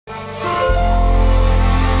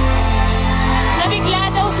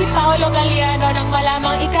si Paolo Galliano nang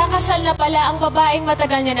malamang ikakasal na pala ang babaeng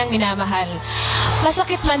matagal niya nang minamahal.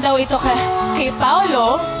 Masakit man daw ito kay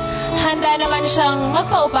Paolo, handa naman siyang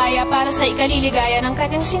magpaubaya para sa ikaliligaya ng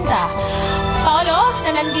kanyang sinta. Paolo,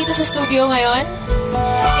 na nandito sa studio ngayon,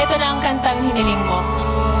 ito na ang kantang hiniling mo.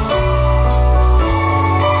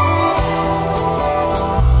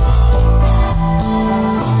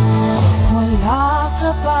 Wala ka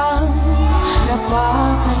bang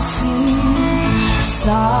napapansin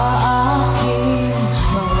sa aking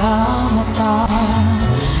mga mata?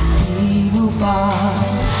 Di mo ba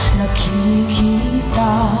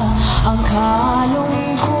nakikita ang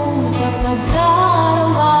kalungkutan na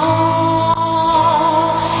darama?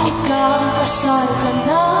 Ikakasal ka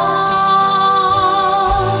na,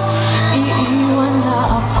 iiwan na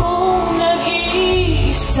akong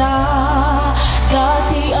nag-iisa.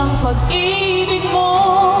 Dati ang pag-ibig mo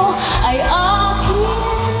ay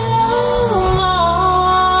akin lamang.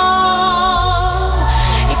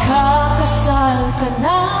 Ikakasal ka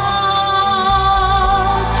na,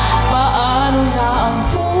 paano na ang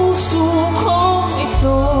puso kong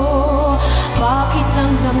ito? Bakit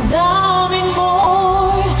ang damdamin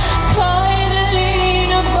mo'y kay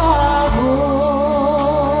dali nagbago?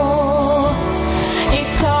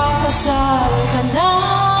 Ikakasal ka na,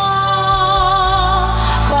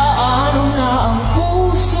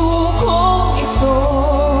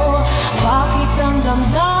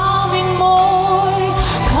 damdamin mo'y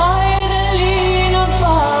kay dali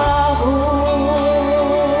nagbago.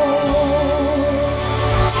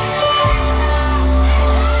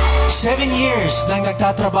 Seven years nang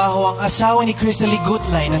nagtatrabaho ang asawa ni Kris na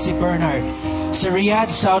si Bernard sa Riyadh,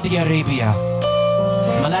 Saudi Arabia.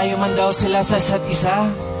 Malayo man daw sila sa isa't isa,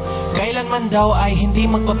 kailanman daw ay hindi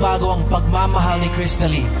magbabago ang pagmamahal ni Kris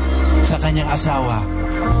sa kanyang asawa.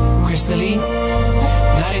 Kris,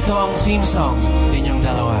 narito ang theme song ninyong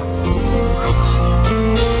dalawa.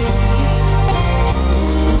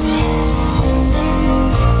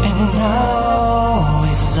 And I'll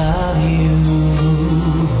always love you.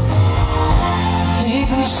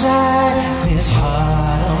 Deep inside this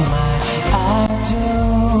heart of mine, I do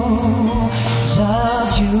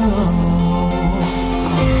love you.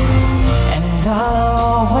 And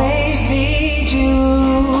I'll always need you.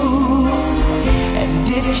 And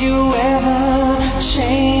if you ever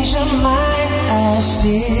change your mind, I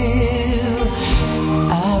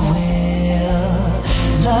will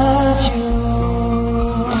love you.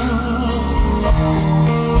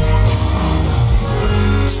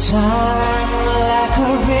 Time like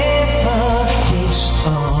a river keeps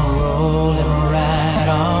on rolling right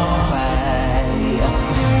on by.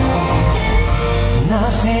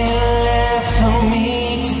 Nothing left for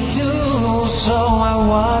me to do, so I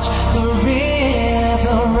watch the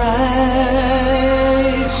river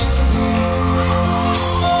rise.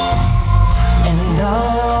 And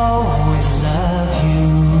I'll always love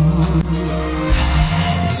you.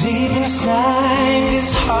 Deep inside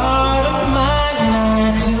this heart of mine,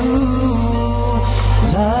 I do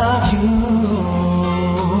love you.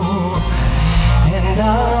 And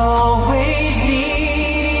I'll always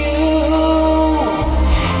need you.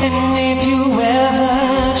 And if you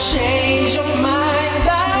ever change your mind,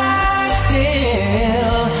 I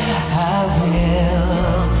will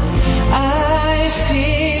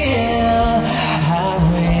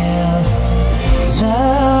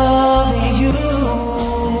love you.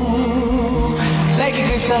 Thank you,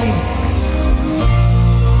 Kris.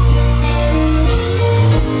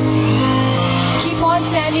 Keep on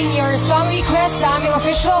sending your song requests sa aming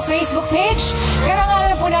official Facebook page.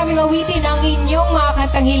 Karangalan po namin awitin ang inyong mga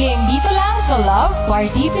kantang hiling dito lang sa Love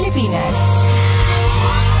Party Pilipinas.